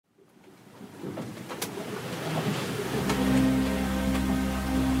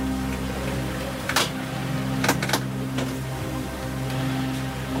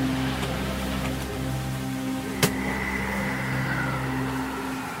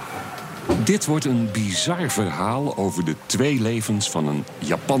Dit wordt een bizar verhaal over de 2 levens van een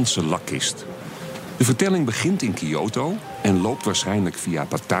Japanse lakkist. De vertelling begint in Kyoto en loopt waarschijnlijk via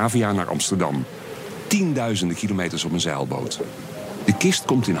Batavia naar Amsterdam. 10.000 kilometers op een zeilboot. De kist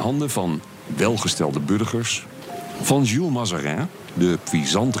komt in handen van welgestelde burgers, van Jules Mazarin, de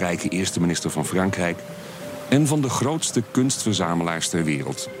puissantrijke eerste minister van Frankrijk, en van de grootste kunstverzamelaars ter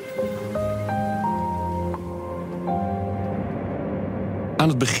wereld. Aan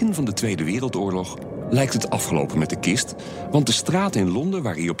het begin van de Tweede Wereldoorlog lijkt het afgelopen met de kist, want de straat in Londen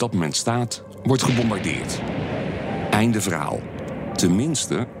waar hij op dat moment staat, wordt gebombardeerd. Einde verhaal.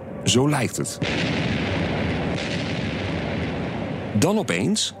 Tenminste, zo lijkt het. Dan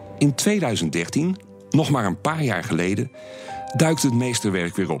opeens, in 2013, nog maar een paar jaar geleden, duikt het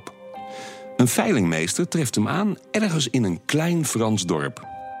meesterwerk weer op. Een veilingmeester treft hem aan ergens in een klein Frans dorp.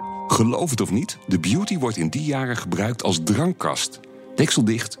 Geloof het of niet, de beauty wordt in die jaren gebruikt als drankkast. Deksel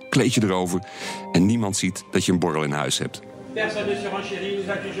dicht, kleedje erover en niemand ziet dat je een borrel in huis hebt.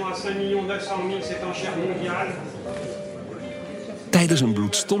 Tijdens een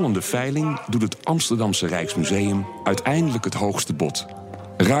bloedstollende veiling doet het Amsterdamse Rijksmuseum uiteindelijk het hoogste bod.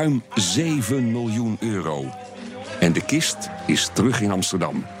 Ruim 7 miljoen euro. En de kist is terug in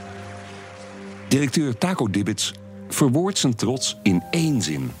Amsterdam. Directeur Taco Dibbits verwoordt zijn trots in 1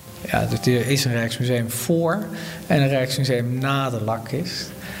 zin. Ja, er is een Rijksmuseum voor en een Rijksmuseum na de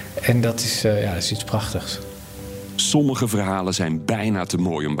lakkist. En dat is iets prachtigs. Sommige verhalen zijn bijna te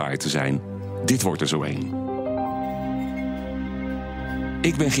mooi om waar te zijn. Dit wordt er zo één.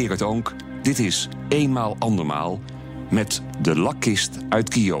 Ik ben Gerard Oonk. Dit is Eenmaal Andermaal met De Lakkist uit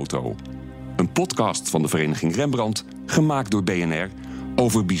Kyoto. Een podcast van de Vereniging Rembrandt, gemaakt door BNR,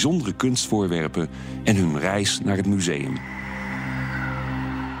 over bijzondere kunstvoorwerpen en hun reis naar het museum.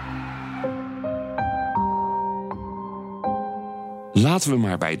 Laten we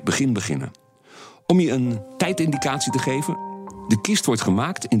maar bij het begin beginnen. Om je een tijdindicatie te geven, de kist wordt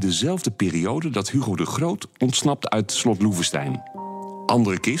gemaakt in dezelfde periode dat Hugo de Groot ontsnapte uit slot Loevestein.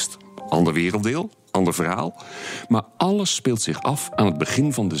 Andere kist, ander werelddeel, ander verhaal, maar alles speelt zich af aan het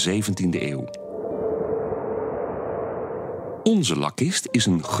begin van de 17e eeuw. Onze lakkist is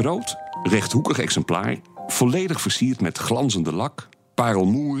een groot, rechthoekig exemplaar, volledig versierd met glanzende lak,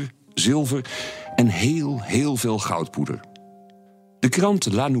 parelmoer, zilver en heel veel goudpoeder. De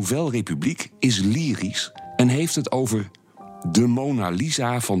krant La Nouvelle République is lyrisch en heeft het over de Mona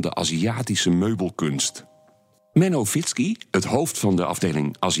Lisa van de Aziatische meubelkunst. Menno Vitsky, het hoofd van de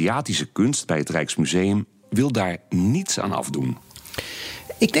afdeling Aziatische kunst bij het Rijksmuseum, wil daar niets aan afdoen.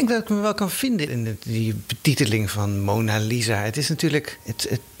 Ik denk dat ik me wel kan vinden in die betiteling van Mona Lisa. Het is natuurlijk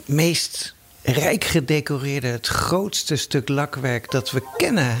het meest rijk gedecoreerde, het grootste stuk lakwerk dat we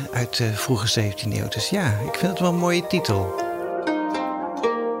kennen uit de vroege 17e eeuw. Dus ja, ik vind het wel een mooie titel.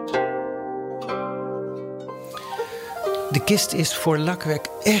 De kist is voor lakwerk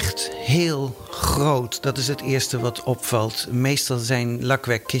echt heel groot. Dat is het eerste wat opvalt. Meestal zijn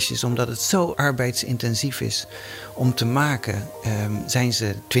lakwerkkistjes, omdat het zo arbeidsintensief is om te maken, zijn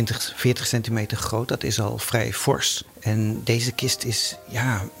ze 20, 40 centimeter groot. Dat is al vrij fors. En deze kist is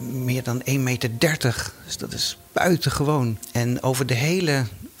meer dan 1,30 meter. Dus dat is buitengewoon. En over de hele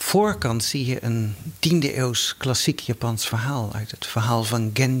voorkant zie je een 10e eeuws klassiek Japans verhaal uit het verhaal van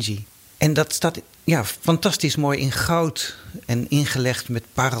Genji. En dat staat fantastisch mooi in goud en ingelegd met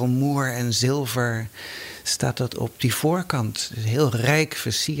parelmoer en zilver staat dat op die voorkant. Dus heel rijk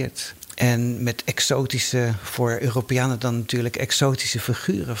versierd. En met exotische, voor Europeanen dan natuurlijk exotische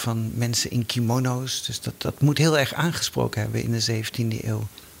figuren van mensen in kimono's. Dus dat moet heel erg aangesproken hebben in de 17e eeuw.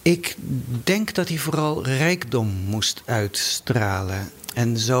 Ik denk dat hij vooral rijkdom moest uitstralen.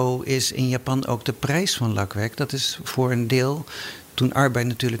 En zo is in Japan ook de prijs van lakwerk. Dat is voor een deel, toen arbeid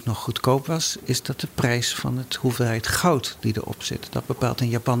natuurlijk nog goedkoop was, is dat de prijs van het hoeveelheid goud die erop zit. Dat bepaalt in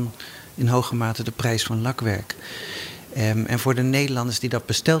Japan in hoge mate de prijs van lakwerk. En voor de Nederlanders die dat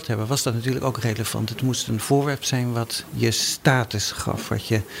besteld hebben, was dat natuurlijk ook relevant. Het moest een voorwerp zijn wat je status gaf, wat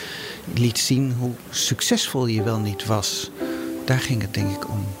je liet zien hoe succesvol je wel niet was. Daar ging het denk ik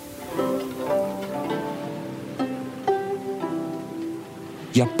om.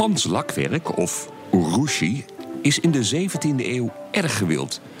 Japans lakwerk, of urushi, is in de 17e eeuw erg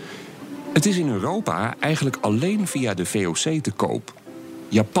gewild. Het is in Europa eigenlijk alleen via de VOC te koop.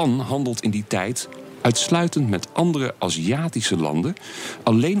 Japan handelt in die tijd uitsluitend met andere Aziatische landen.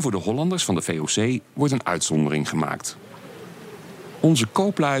 Alleen voor de Hollanders van de VOC wordt een uitzondering gemaakt. Onze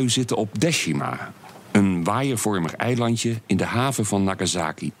kooplui zitten op Deshima, een waaiervormig eilandje in de haven van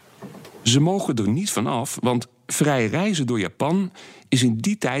Nagasaki. Ze mogen er niet van af, want vrij reizen door Japan is in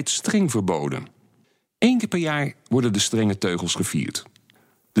die tijd streng verboden. 1 keer per jaar worden de strenge teugels gevierd.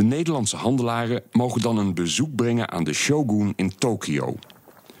 De Nederlandse handelaren mogen dan een bezoek brengen aan de shogun in Tokio.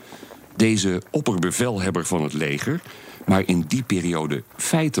 Deze opperbevelhebber van het leger, maar in die periode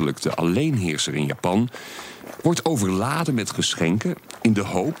feitelijk de alleenheerser in Japan, wordt overladen met geschenken in de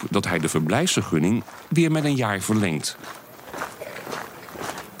hoop dat hij de verblijfsvergunning weer met een jaar verlengt.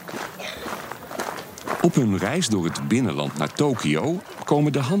 Op hun reis door het binnenland naar Tokio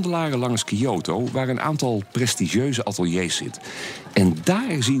komen de handelaren langs Kyoto, waar een aantal prestigieuze ateliers zit. En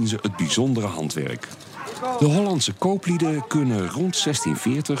daar zien ze het bijzondere handwerk. De Hollandse kooplieden kunnen rond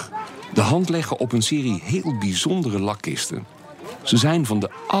 1640 de hand leggen op een serie heel bijzondere lakkisten. Ze zijn van de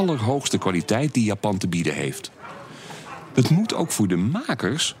allerhoogste kwaliteit die Japan te bieden heeft. Het moet ook voor de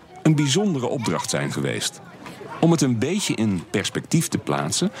makers een bijzondere opdracht zijn geweest. Om het een beetje in perspectief te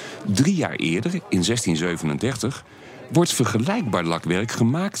plaatsen, 3 jaar eerder, in 1637... wordt vergelijkbaar lakwerk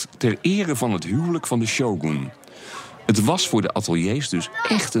gemaakt ter ere van het huwelijk van de shogun. Het was voor de ateliers dus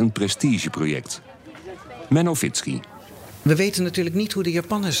echt een prestigeproject. Menno Fitski. We weten natuurlijk niet hoe de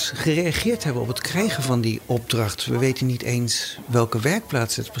Japanners gereageerd hebben op het krijgen van die opdracht. We weten niet eens welke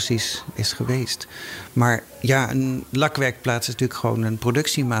werkplaats het precies is geweest. Maar ja, een lakwerkplaats is natuurlijk gewoon een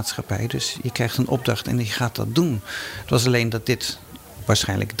productiemaatschappij. Dus je krijgt een opdracht en je gaat dat doen. Het was alleen dat dit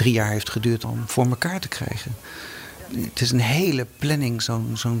waarschijnlijk 3 jaar heeft geduurd om voor elkaar te krijgen. Het is een hele planning,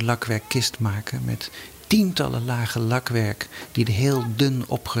 zo'n lakwerkkist maken met tientallen lagen lakwerk die er heel dun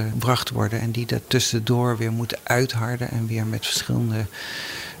opgebracht worden en die daartussendoor weer moeten uitharden en weer met verschillende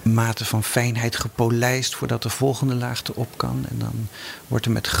maten van fijnheid gepolijst voordat de volgende laag erop kan. En dan wordt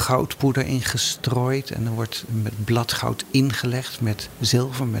er met goudpoeder ingestrooid en dan wordt met bladgoud ingelegd, met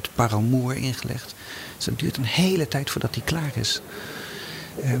zilver, met paramoer ingelegd. Dus dat duurt een hele tijd voordat die klaar is.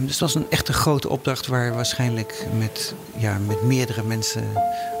 Dus het was een echte grote opdracht waar waarschijnlijk met meerdere mensen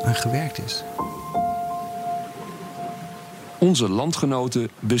aan gewerkt is. Onze landgenoten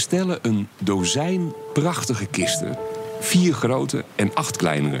bestellen een dozijn prachtige kisten. 4 grote en 8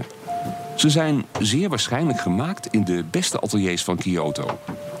 kleinere. Ze zijn zeer waarschijnlijk gemaakt in de beste ateliers van Kyoto.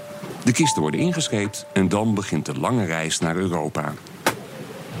 De kisten worden ingescheept en dan begint de lange reis naar Europa.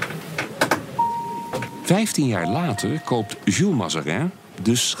 15 jaar later koopt Jules Mazarin,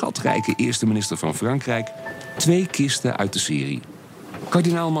 de schatrijke eerste minister van Frankrijk, 2 kisten uit de serie.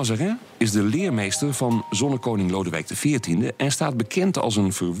 Kardinaal Mazarin is de leermeester van zonnekoning Lodewijk XIV en staat bekend als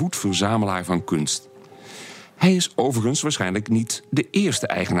een verwoed verzamelaar van kunst. Hij is overigens waarschijnlijk niet de eerste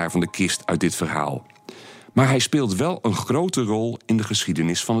eigenaar van de kist uit dit verhaal. Maar hij speelt wel een grote rol in de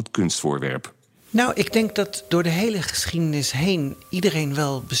geschiedenis van het kunstvoorwerp. Nou, ik denk dat door de hele geschiedenis heen iedereen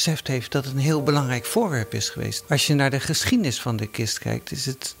wel beseft heeft dat het een heel belangrijk voorwerp is geweest. Als je naar de geschiedenis van de kist kijkt, is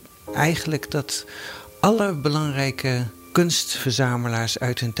het eigenlijk dat alle belangrijke kunstverzamelaars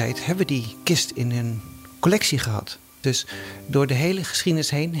uit hun tijd hebben die kist in hun collectie gehad. Dus door de hele geschiedenis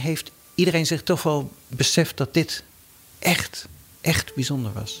heen heeft iedereen zich toch wel beseft dat dit echt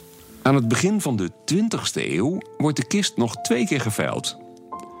bijzonder was. Aan het begin van de 20e eeuw wordt de kist nog 2 keer geveild.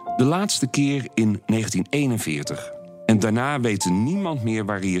 De laatste keer in 1941. En daarna weet niemand meer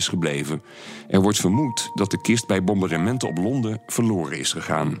waar hij is gebleven. Er wordt vermoed dat de kist bij bombardementen op Londen verloren is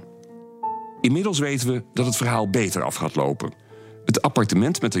gegaan. Inmiddels weten we dat het verhaal beter af gaat lopen. Het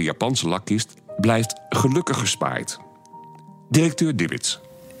appartement met de Japanse lakkist blijft gelukkig gespaard. Directeur Dibbits.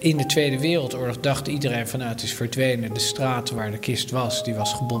 In de Tweede Wereldoorlog dacht iedereen van het is verdwenen. De straat waar de kist was, die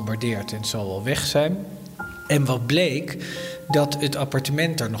was gebombardeerd en het zal wel weg zijn. En wat bleek, dat het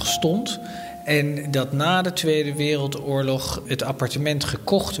appartement er nog stond. En dat na de Tweede Wereldoorlog het appartement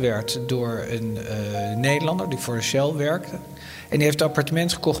gekocht werd door een Nederlander die voor de Shell werkte. En die heeft het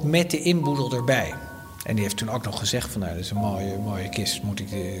appartement gekocht met de inboedel erbij. En die heeft toen ook nog gezegd van, nou, dat is een mooie kist.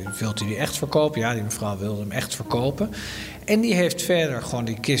 Wilt u die echt verkopen? Ja, die mevrouw wilde hem echt verkopen. En die heeft verder gewoon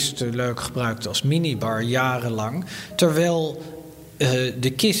die kist leuk gebruikt als minibar jarenlang. Terwijl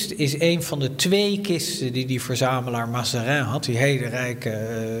de kist is een van de 2 kisten die verzamelaar Mazarin had. Die hele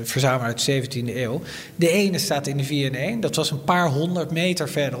rijke verzamelaar uit de 17e eeuw. De ene staat in de V&A. Dat was een paar 100 meter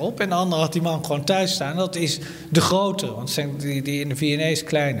verderop. En de andere had die man gewoon thuis staan. Dat is de grotere, want die in de V&A is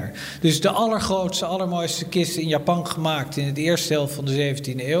kleiner. Dus de allergrootste, allermooiste kist in Japan gemaakt in de eerste helft van de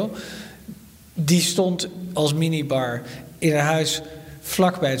 17e eeuw. Die stond als minibar in een huis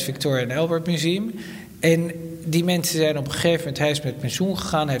vlakbij het Victoria and Albert Museum. En die mensen zijn op een gegeven moment, hij is met pensioen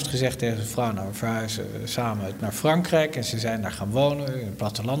gegaan, heeft gezegd tegen zijn vrouw, nou, we verhuizen samen naar Frankrijk. En ze zijn daar gaan wonen, in een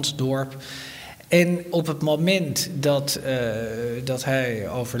plattelandsdorp. En op het moment dat hij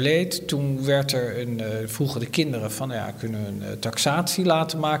overleed, toen vroegen de kinderen van, ja, kunnen we een taxatie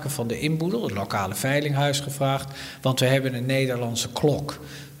laten maken van de inboedel, het lokale veilinghuis gevraagd, want we hebben een Nederlandse klok.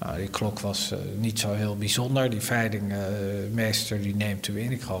 Nou, die klok was niet zo heel bijzonder. Die veilingmeester die neemt hem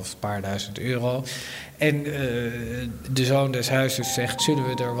in, ik geloof een paar duizend euro. En de zoon des huizes zegt,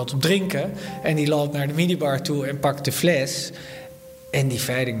 zullen we er wat op drinken? En die loopt naar de minibar toe en pakt de fles. En die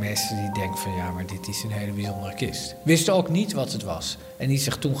veilingmeester die denkt van, ja, maar dit is een hele bijzondere kist. Wist ook niet wat het was. En die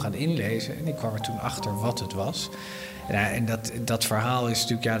zich toen gaan inlezen. En ik kwam er toen achter wat het was. En dat verhaal is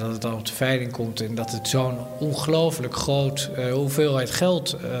natuurlijk, ja, dat het dan op de veiling komt en dat het zo'n ongelooflijk groot hoeveelheid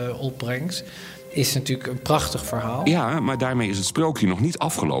geld opbrengt, is natuurlijk een prachtig verhaal. Ja, maar daarmee is het sprookje nog niet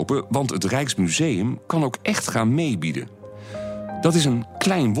afgelopen, want het Rijksmuseum kan ook echt gaan meebieden. Dat is een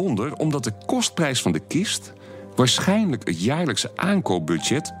klein wonder, omdat de kostprijs van de kist waarschijnlijk het jaarlijkse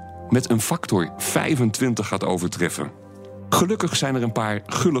aankoopbudget met een factor 25 gaat overtreffen. Gelukkig zijn er een paar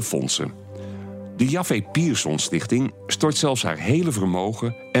gulle fondsen. De Jaffe Pierson Stichting stort zelfs haar hele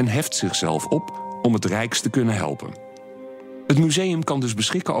vermogen en heft zichzelf op om het Rijks te kunnen helpen. Het museum kan dus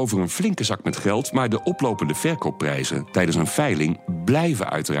beschikken over een flinke zak met geld, maar de oplopende verkoopprijzen tijdens een veiling blijven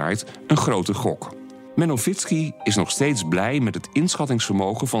uiteraard een grote gok. Menno Vitsky is nog steeds blij met het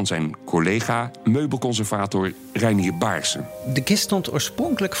inschattingsvermogen van zijn collega meubelconservator Reinier Baarsen. De kist stond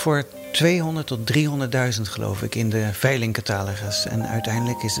oorspronkelijk voor 200 tot 300.000 geloof ik in de veilingcatalogus. En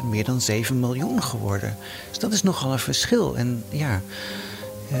uiteindelijk is het meer dan 7 miljoen geworden. Dus dat is nogal een verschil. En ja,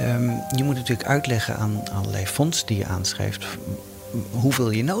 je moet natuurlijk uitleggen aan allerlei fondsen die je aanschrijft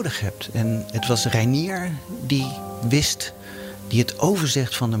hoeveel je nodig hebt. En het was Reinier die wist, die het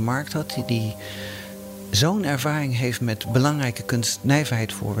overzicht van de markt had, die zo'n ervaring heeft met belangrijke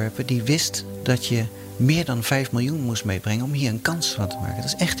kunstnijverheidsvoorwerpen, die wist dat je meer dan 5 miljoen moest meebrengen om hier een kans van te maken. Dat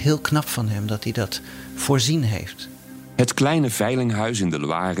is echt heel knap van hem dat hij dat voorzien heeft. Het kleine veilinghuis in de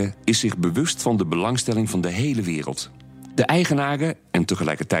Loire is zich bewust van de belangstelling van de hele wereld. De eigenaren en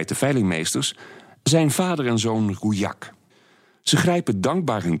tegelijkertijd de veilingmeesters zijn vader en zoon Rouillac. Ze grijpen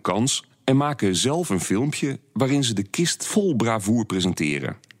dankbaar hun kans en maken zelf een filmpje waarin ze de kist vol bravoer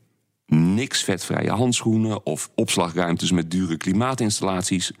presenteren. Niks vetvrije handschoenen of opslagruimtes met dure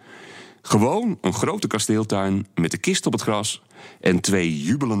klimaatinstallaties. Gewoon een grote kasteeltuin met de kist op het gras en 2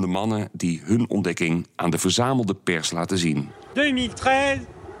 jubelende mannen die hun ontdekking aan de verzamelde pers laten zien. 2013,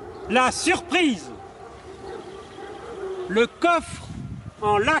 la surprise. Le coffre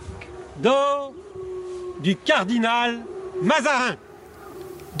en lac d'or du kardinaal Mazarin.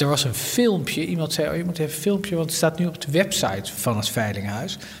 Er was een filmpje, iemand zei, je moet even een filmpje, want het staat nu op de website van het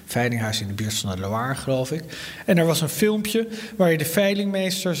veilinghuis. Veilinghuis in de buurt van de Loire, geloof ik. En er was een filmpje waar je de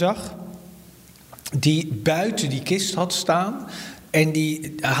veilingmeester zag, die buiten die kist had staan. En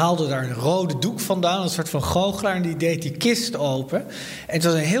die haalde daar een rode doek vandaan, een soort van goochelaar, en die deed die kist open. En het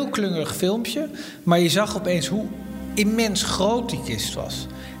was een heel klungerig filmpje, maar je zag opeens hoe immens groot die kist was.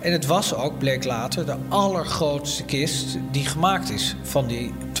 En het was ook, bleek later, de allergrootste kist die gemaakt is van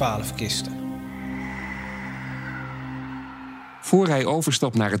die 12 kisten. Voor hij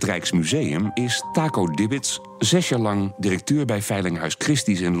overstapt naar het Rijksmuseum is Taco Dibbits 6 jaar lang directeur bij Veilinghuis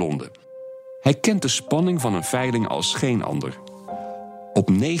Christie's in Londen. Hij kent de spanning van een veiling als geen ander. Op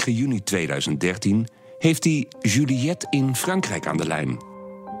 9 juni 2013 heeft hij Juliette in Frankrijk aan de lijn.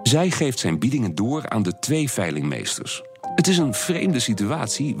 Zij geeft zijn biedingen door aan de 2 veilingmeesters. Het is een vreemde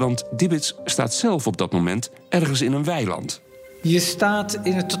situatie, want Dibbits staat zelf op dat moment ergens in een weiland. Je staat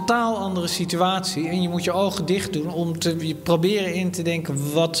in een totaal andere situatie en je moet je ogen dicht doen om te proberen in te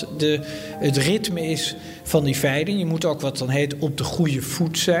denken wat het ritme is van die veiling. Je moet ook wat dan heet op de goede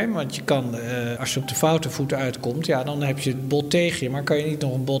voet zijn, want je kan, als je op de foute voet uitkomt, ja, dan heb je het bot tegen je, maar kan je niet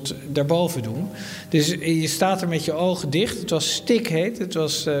nog een bot daarboven doen. Dus je staat er met je ogen dicht. Het was stikheet, het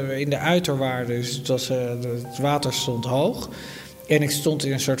was in de uiterwaarden, dus het water stond hoog. En ik stond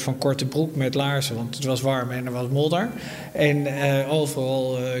in een soort van korte broek met laarzen, want het was warm en er was modder. En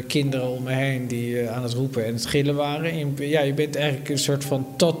overal kinderen om me heen die aan het roepen en het gillen waren. En je bent eigenlijk een soort van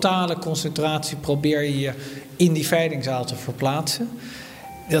totale concentratie, probeer je in die veilingzaal te verplaatsen.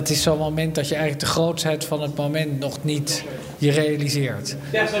 Dat is zo'n moment dat je eigenlijk de grootsheid van het moment nog niet je realiseert.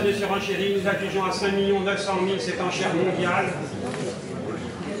 Personne ne surenchérit, nous accueillons à 5 900 000 cette enchère mondiale.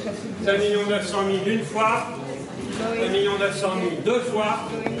 5 900 000 d'une fois. 1 900 000 2 fois.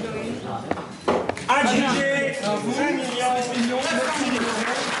 Adjugé 5 millions.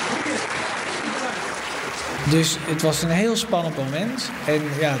 Dus het was een heel spannend moment. En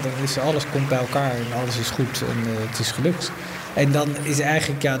ja, dan is alles komt bij elkaar en alles is goed en het is gelukt. En dan is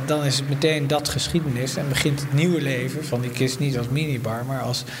eigenlijk, ja, dan is het meteen dat geschiedenis en begint het nieuwe leven van die kist niet als minibar, maar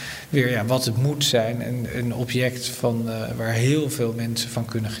als weer ja, wat het moet zijn. Een object van, waar heel veel mensen van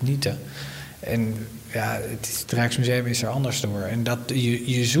kunnen genieten. En ja, het Rijksmuseum is er anders door. En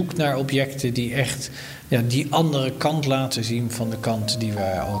je zoekt naar objecten die echt die andere kant laten zien van de kant die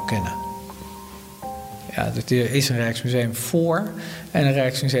we al kennen. Ja, er is een Rijksmuseum voor en een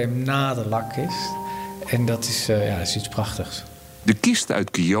Rijksmuseum na de lakkist. En dat is iets prachtigs. De kist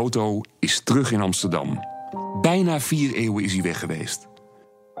uit Kyoto is terug in Amsterdam. Bijna 4 eeuwen is hij weg geweest.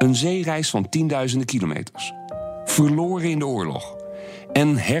 Een zeereis van tienduizenden kilometers. Verloren in de oorlog.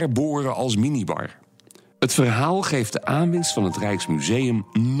 En herboren als minibar. Het verhaal geeft de aanwinst van het Rijksmuseum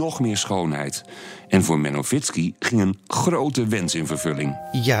nog meer schoonheid. En voor Menno Witski ging een grote wens in vervulling.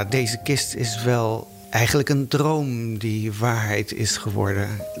 Ja, deze kist is wel eigenlijk een droom die waarheid is geworden.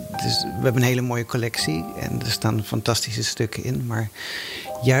 Dus we hebben een hele mooie collectie en er staan fantastische stukken in. Maar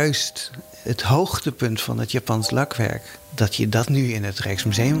juist het hoogtepunt van het Japans lakwerk, dat je dat nu in het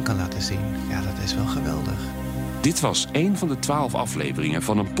Rijksmuseum kan laten zien, ja, dat is wel geweldig. Dit was een van de 12 afleveringen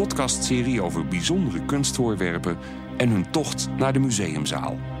van een podcastserie over bijzondere kunstvoorwerpen en hun tocht naar de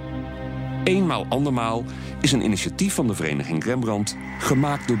museumzaal. Eenmaal andermaal is een initiatief van de Vereniging Rembrandt,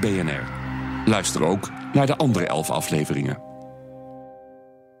 gemaakt door BNR. Luister ook naar de andere 11 afleveringen.